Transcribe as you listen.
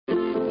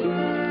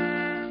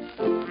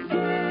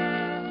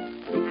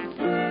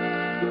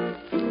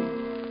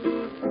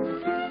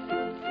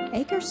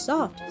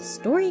AcreSoft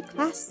Story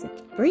Classic,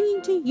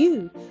 bringing to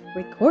you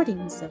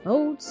recordings of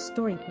old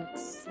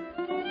storybooks.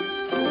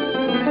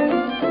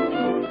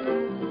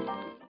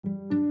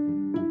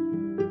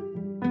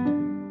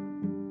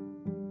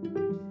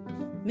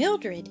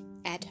 Mildred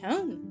at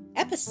Home,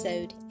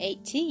 Episode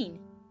 18.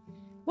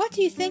 "What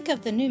do you think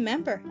of the new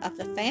member of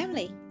the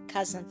family,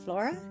 Cousin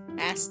Flora?"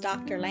 asked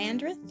Dr.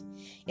 Landreth.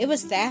 It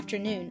was the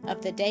afternoon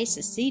of the day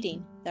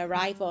succeeding the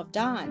arrival of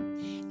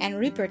Don and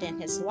Rupert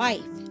and his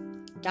wife.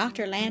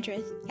 Dr.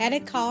 Landreth had a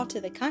call to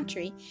the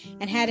country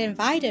and had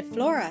invited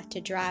Flora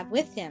to drive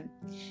with him.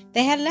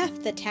 They had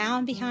left the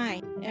town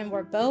behind and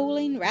were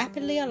bowling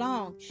rapidly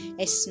along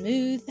a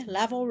smooth,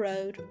 level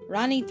road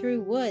running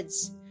through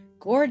woods,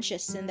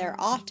 gorgeous in their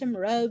autumn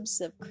robes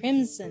of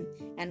crimson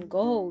and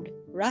gold,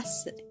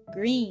 russet,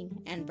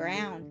 green, and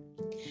brown.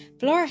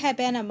 Flora had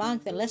been among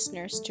the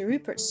listeners to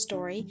Rupert's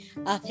story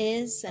of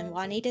his and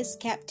Juanita's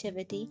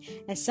captivity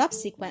and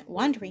subsequent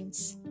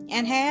wanderings,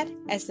 and had,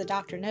 as the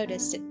doctor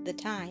noticed at the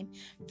time,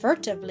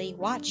 furtively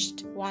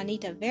watched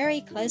Juanita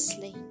very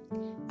closely.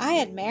 "I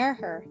admire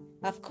her,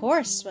 of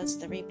course," was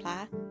the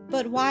reply.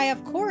 "But why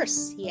of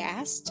course?" he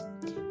asked.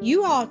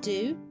 "You all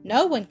do.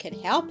 No one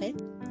could help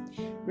it."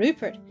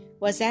 Rupert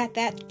was at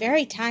that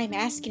very time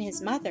asking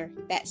his mother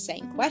that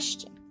same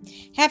question,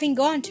 having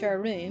gone to her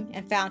room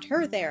and found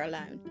her there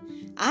alone.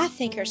 "I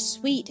think her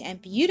sweet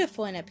and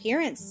beautiful in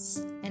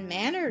appearance and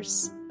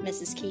manners,"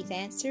 Mrs. Keith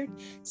answered,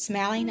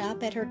 smiling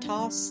up at her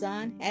tall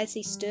son as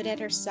he stood at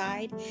her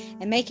side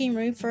and making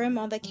room for him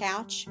on the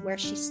couch where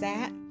she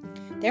sat.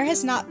 "There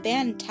has not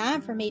been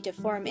time for me to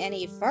form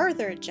any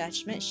further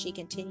judgment," she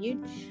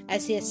continued,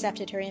 as he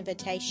accepted her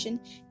invitation,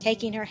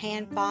 taking her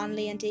hand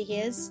fondly into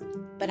his.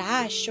 "But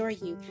I assure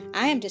you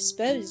I am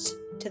disposed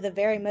to the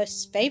very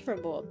most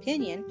favorable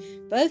opinion,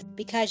 both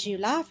because you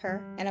love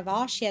her and of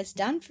all she has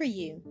done for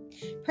you.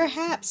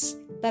 Perhaps,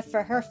 but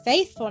for her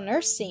faithful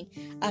nursing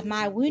of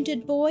my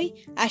wounded boy,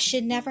 I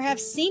should never have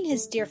seen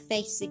his dear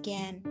face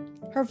again."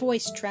 Her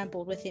voice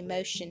trembled with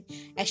emotion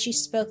as she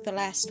spoke the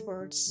last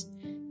words.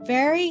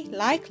 "Very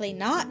likely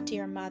not,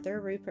 dear mother,"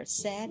 Rupert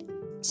said,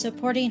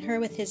 supporting her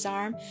with his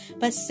arm,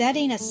 "but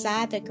setting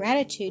aside the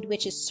gratitude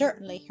which is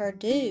certainly her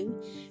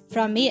due,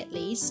 from me at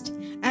least,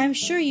 I am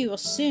sure you will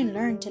soon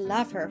learn to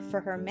love her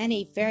for her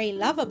many very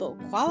lovable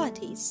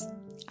qualities."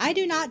 "I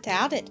do not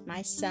doubt it,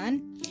 my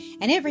son,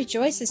 and it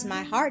rejoices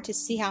my heart to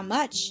see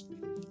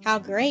how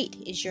great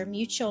is your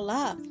mutual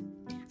love.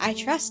 I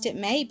trust it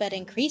may but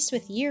increase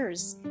with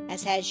years,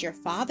 as has your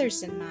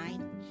father's and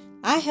mine."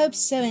 "I hope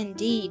so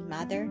indeed,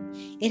 mother.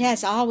 It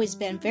has always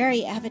been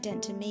very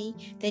evident to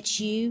me that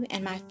you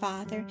and my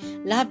father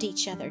loved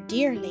each other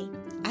dearly.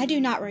 I do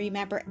not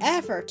remember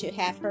ever to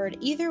have heard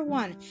either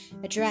one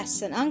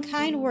address an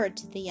unkind word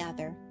to the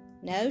other."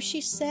 "No," she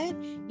said,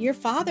 "your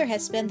father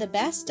has been the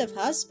best of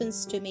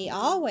husbands to me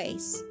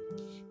always."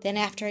 Then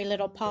after a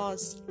little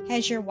pause,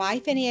 "Has your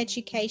wife any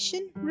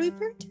education,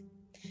 Rupert?"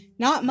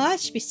 "Not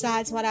much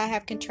besides what I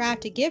have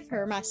contrived to give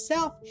her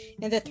myself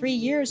in the 3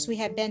 years we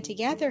have been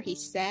together," he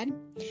said.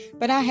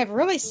 "But I have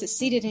really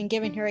succeeded in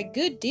giving her a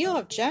good deal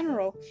of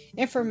general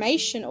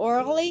information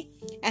orally,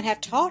 and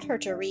have taught her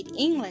to read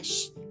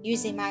English,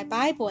 using my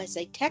Bible as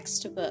a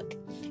textbook,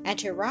 and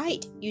to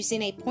write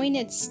using a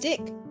pointed stick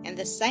and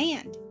the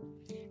sand.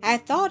 I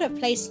had thought of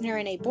placing her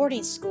in a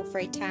boarding school for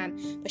a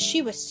time, but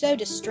she was so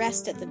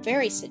distressed at the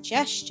very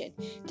suggestion,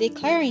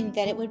 declaring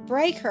that it would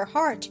break her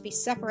heart to be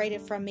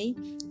separated from me,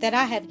 that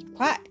I have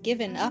quite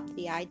given up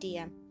the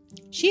idea.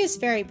 She is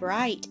very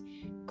bright,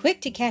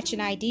 quick to catch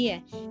an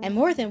idea, and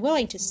more than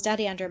willing to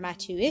study under my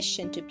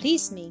tuition to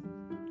please me,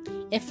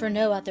 if for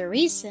no other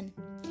reason.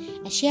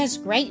 And she has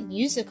great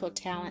musical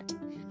talent.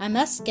 I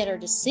must get her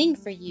to sing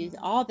for you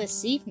all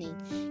this evening.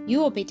 You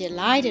will be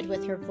delighted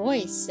with her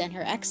voice and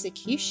her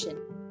execution."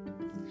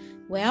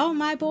 "Well,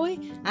 my boy,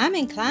 I'm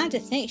inclined to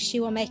think she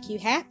will make you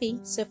happy,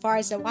 so far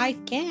as a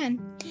wife can.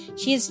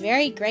 She is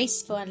very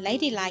graceful and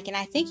ladylike, and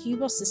I think you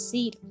will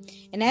succeed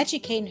in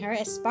educating her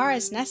as far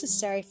as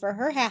necessary for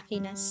her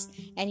happiness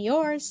and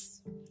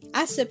yours.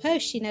 I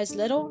suppose she knows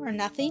little or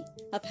nothing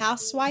of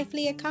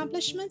housewifely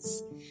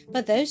accomplishments,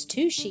 but those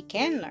too she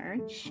can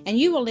learn, and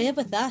you will live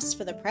with us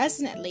for the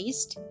present at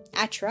least,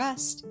 I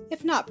trust,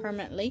 if not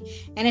permanently,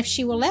 and if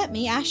she will let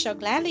me, I shall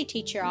gladly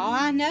teach her all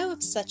I know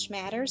of such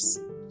matters."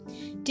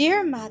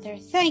 "Dear mother,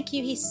 thank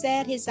you," he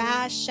said, his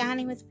eyes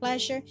shining with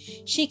pleasure.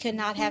 "She could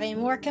not have a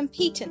more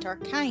competent or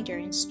kinder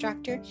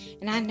instructor,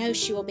 and I know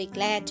she will be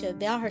glad to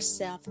avail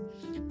herself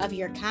of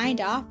your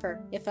kind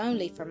offer, if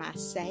only for my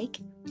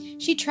sake.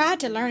 She tried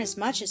to learn as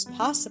much as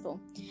possible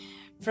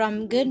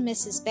from good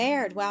Mrs.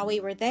 Baird while we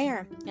were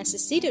there, and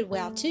succeeded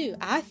well, too,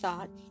 I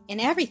thought, in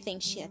everything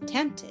she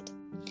attempted."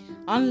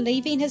 On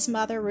leaving his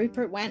mother,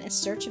 Rupert went in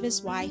search of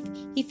his wife.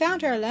 He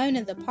found her alone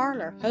in the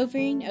parlor,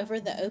 hovering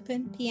over the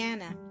open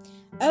piano.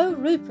 "Oh,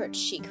 Rupert,"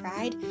 she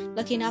cried,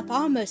 looking up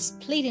almost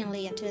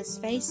pleadingly into his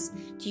face,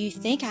 "do you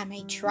think I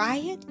may try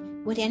it?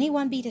 Would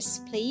anyone be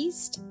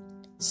displeased?"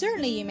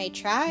 "Certainly you may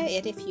try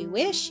it if you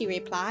wish," he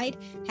replied,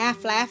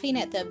 half laughing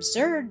at the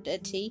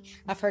absurdity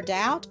of her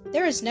doubt.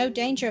 "There is no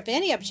danger of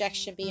any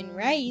objection being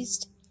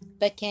raised."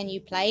 "But can you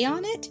play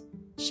on it?"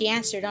 She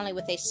answered only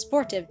with a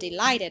sportive,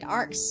 delighted,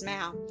 arch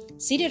smile,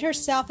 seated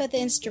herself at the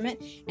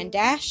instrument, and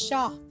dashed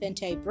off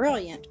into a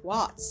brilliant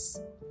waltz.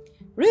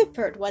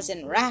 Rupert was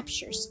in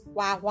raptures.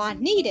 "Why,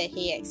 Juanita,"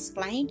 he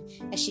exclaimed,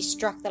 as she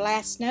struck the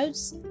last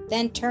notes,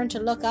 then turned to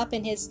look up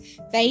in his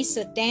face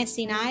with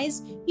dancing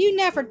eyes, "you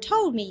never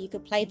told me you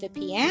could play the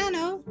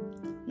piano."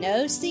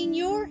 "No,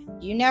 Signor,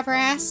 you never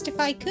asked if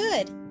I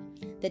could."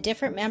 The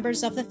different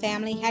members of the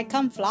family had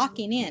come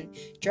flocking in,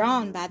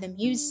 drawn by the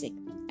music,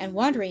 and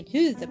wondering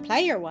who the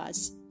player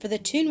was, for the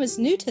tune was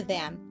new to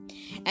them,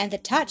 and the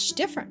touch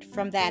different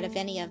from that of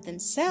any of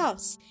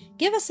themselves.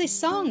 "Give us a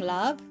song,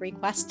 love,"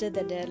 requested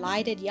the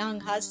delighted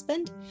young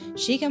husband.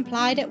 She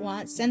complied at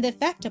once, and the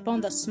effect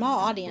upon the small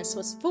audience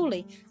was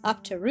fully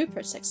up to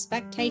Rupert's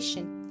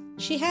expectation.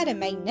 She had a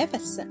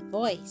magnificent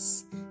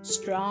voice,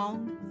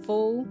 strong,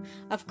 full,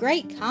 of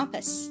great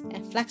compass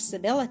and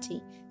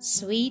flexibility,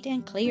 sweet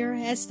and clear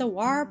as the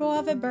warble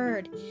of a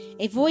bird,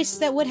 a voice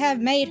that would have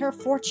made her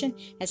fortune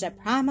as a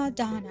prima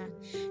donna.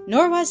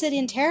 Nor was it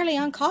entirely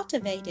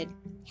uncultivated.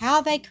 How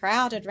they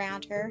crowded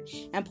round her,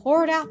 and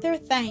poured out their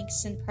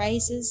thanks and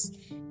praises,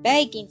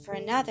 begging for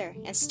another,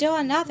 and still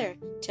another,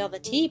 till the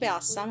tea-bell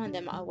summoned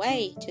them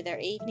away to their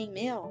evening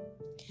meal.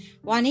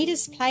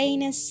 Juanita's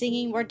playing and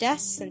singing were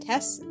destined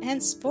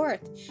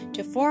henceforth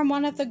to form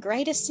one of the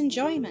greatest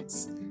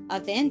enjoyments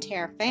of the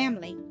entire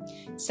family.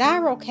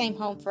 Cyril came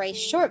home for a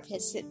short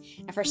visit,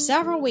 and for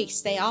several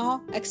weeks they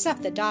all,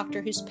 except the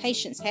doctor whose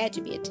patients had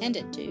to be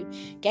attended to,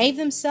 gave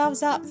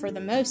themselves up for the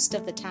most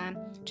of the time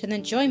to the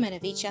enjoyment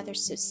of each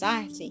other's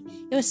society.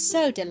 It was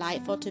so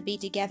delightful to be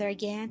together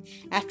again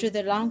after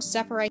the long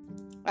separation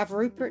of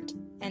Rupert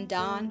and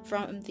Don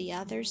from the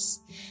others,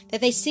 that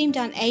they seemed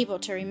unable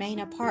to remain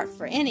apart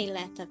for any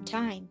length of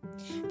time.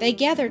 They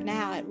gathered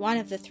now at one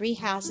of the 3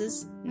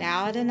 houses,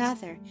 now at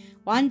another.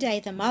 One day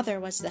the mother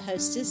was the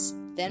hostess,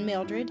 then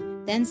Mildred,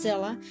 then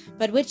Zillah,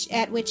 but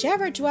at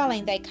whichever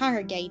dwelling they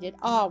congregated,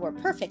 all were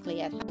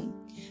perfectly at home.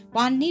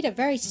 Juanita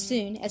very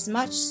soon, as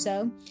much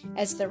so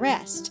as the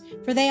rest,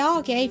 for they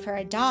all gave her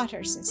a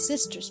daughter's and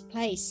sister's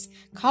place,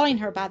 calling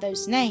her by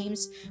those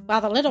names,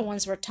 while the little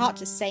ones were taught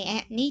to say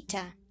Aunt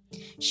Nita.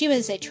 She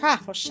was a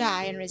trifle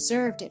shy and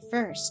reserved at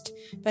first,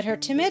 but her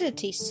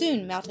timidity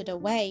soon melted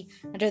away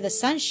under the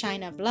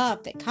sunshine of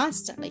love that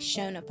constantly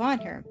shone upon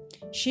her.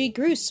 She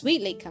grew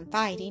sweetly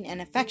confiding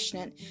and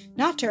affectionate,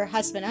 not to her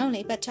husband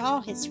only, but to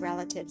all his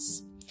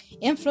relatives.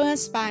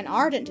 Influenced by an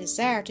ardent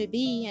desire to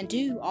be and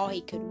do all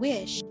he could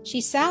wish,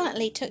 she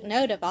silently took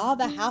note of all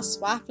the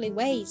housewifely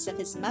ways of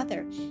his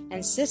mother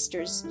and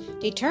sisters,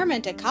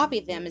 determined to copy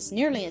them as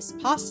nearly as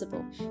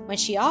possible when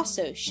she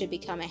also should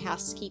become a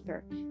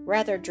housekeeper,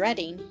 rather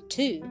dreading,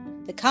 too,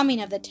 the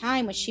coming of the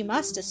time when she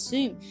must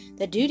assume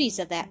the duties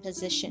of that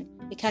position,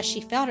 because she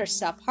felt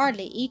herself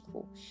hardly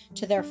equal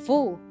to their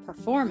full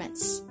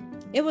performance.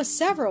 It was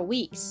several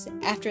weeks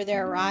after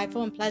their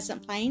arrival in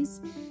Pleasant Plains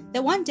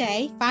that one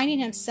day, finding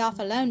himself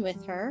alone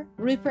with her,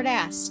 Rupert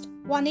asked,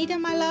 "Juanita,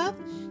 my love,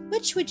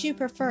 which would you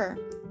prefer,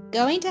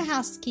 going to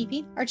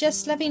housekeeping or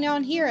just living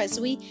on here as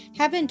we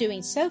have been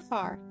doing so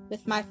far,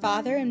 with my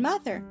father and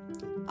mother?"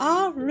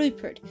 "Ah,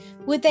 Rupert,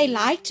 would they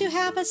like to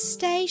have us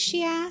stay?"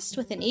 she asked,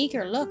 with an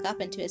eager look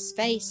up into his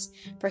face,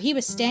 for he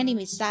was standing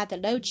beside the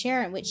low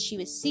chair in which she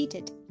was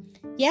seated.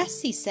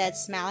 "Yes," he said,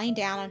 smiling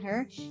down on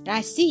her, "and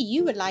I see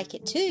you would like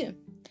it too."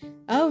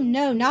 "Oh,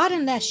 no, not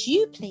unless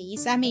you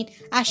please.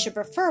 I should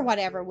prefer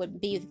whatever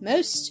would be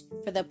most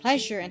for the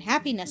pleasure and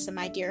happiness of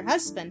my dear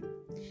husband."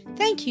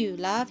 "Thank you,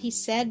 love," he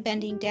said,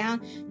 bending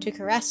down to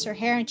caress her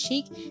hair and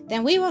cheek.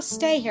 "Then we will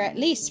stay here at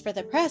least for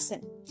the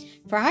present,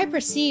 for I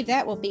perceive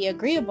that will be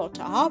agreeable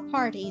to all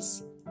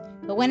parties.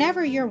 But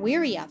whenever you're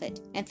weary of it,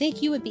 and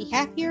think you would be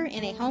happier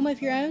in a home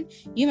of your own,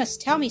 you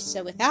must tell me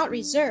so without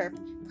reserve.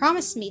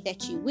 Promise me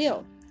that you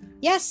will."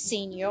 "Yes,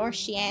 Signor,"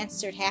 she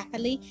answered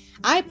happily,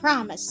 "I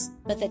promise,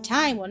 but the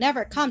time will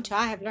never come till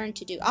I have learned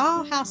to do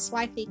all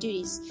housewifely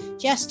duties,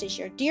 just as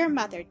your dear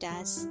mother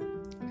does."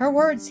 Her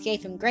words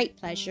gave him great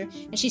pleasure,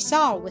 and she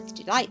saw with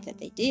delight that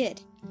they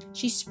did.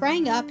 She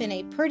sprang up in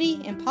a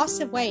pretty,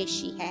 impulsive way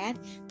she had,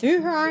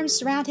 threw her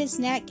arms around his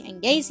neck,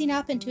 and gazing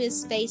up into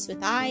his face with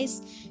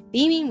eyes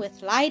beaming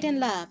with light and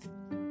love,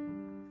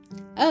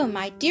 "Oh,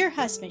 my dear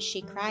husband,"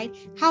 she cried,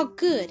 "how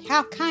good,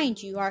 how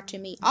kind you are to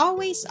me,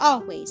 always,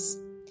 always."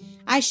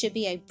 "I should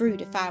be a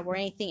brute if I were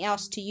anything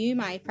else to you,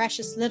 my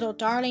precious little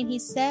darling," he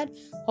said,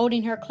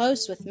 holding her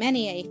close with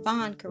many a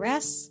fond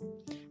caress.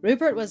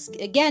 Rupert was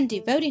again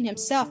devoting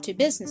himself to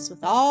business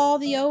with all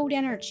the old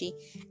energy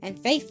and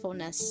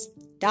faithfulness.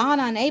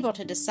 Don, unable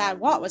to decide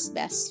what was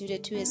best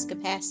suited to his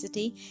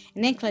capacity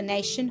and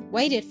inclination,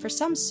 waited for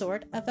some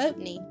sort of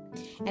opening,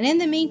 and in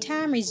the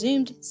meantime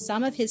resumed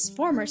some of his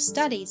former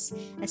studies,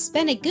 and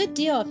spent a good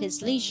deal of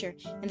his leisure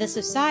in the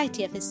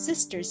society of his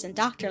sisters and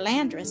Dr.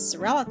 Landreth's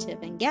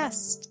relative and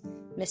guest,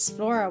 Miss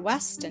Flora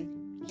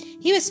Weston.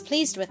 He was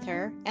pleased with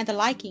her, and the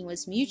liking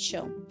was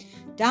mutual.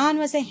 Don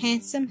was a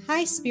handsome,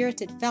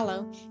 high-spirited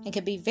fellow and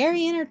could be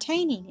very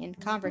entertaining in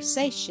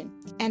conversation,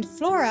 and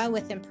Flora,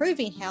 with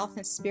improving health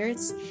and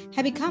spirits,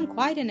 had become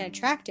quite an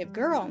attractive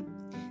girl.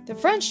 The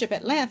friendship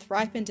at length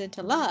ripened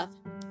into love.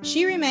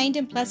 She remained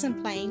in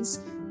Pleasant Plains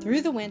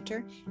through the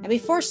winter, and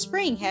before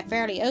spring had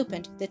fairly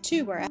opened, the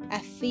two were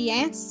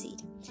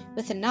affianced,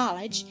 with the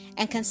knowledge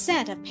and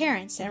consent of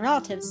parents and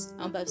relatives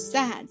on both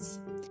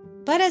sides.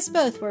 But as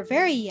both were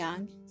very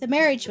young, the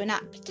marriage would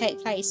not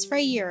take place for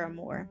a year or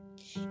more.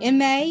 In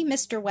May,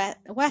 Mr.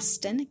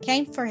 Weston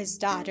came for his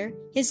daughter.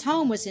 His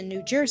home was in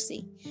New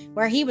Jersey,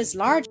 where he was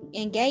largely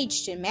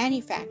engaged in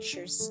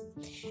manufactures,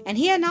 and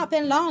he had not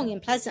been long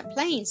in Pleasant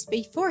Plains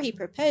before he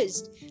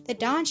proposed that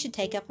Don should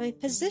take up a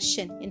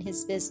position in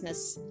his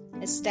business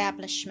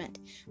establishment,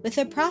 with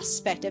the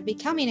prospect of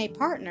becoming a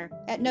partner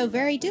at no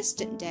very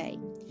distant day.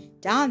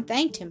 Don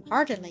thanked him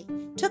heartily,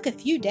 took a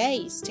few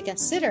days to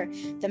consider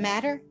the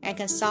matter and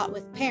consult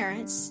with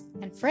parents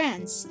and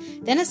friends,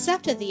 then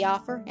accepted the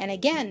offer and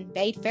again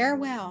bade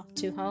farewell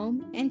to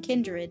home and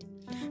kindred.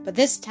 But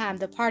this time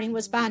the parting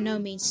was by no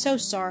means so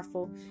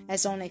sorrowful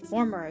as on a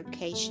former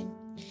occasion.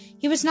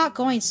 He was not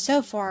going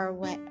so far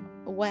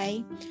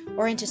away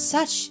or into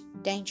such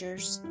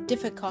dangers,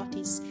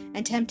 difficulties,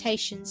 and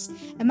temptations,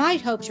 and might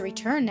hope to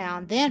return now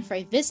and then for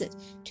a visit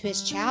to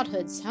his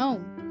childhood's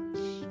home.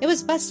 It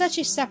was but such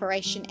a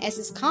separation as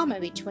is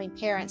common between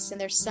parents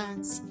and their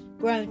sons,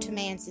 grown to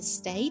man's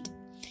estate.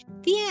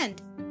 The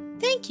end.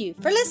 Thank you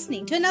for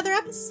listening to another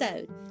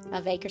episode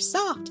of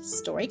AcreSoft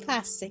Story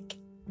Classic.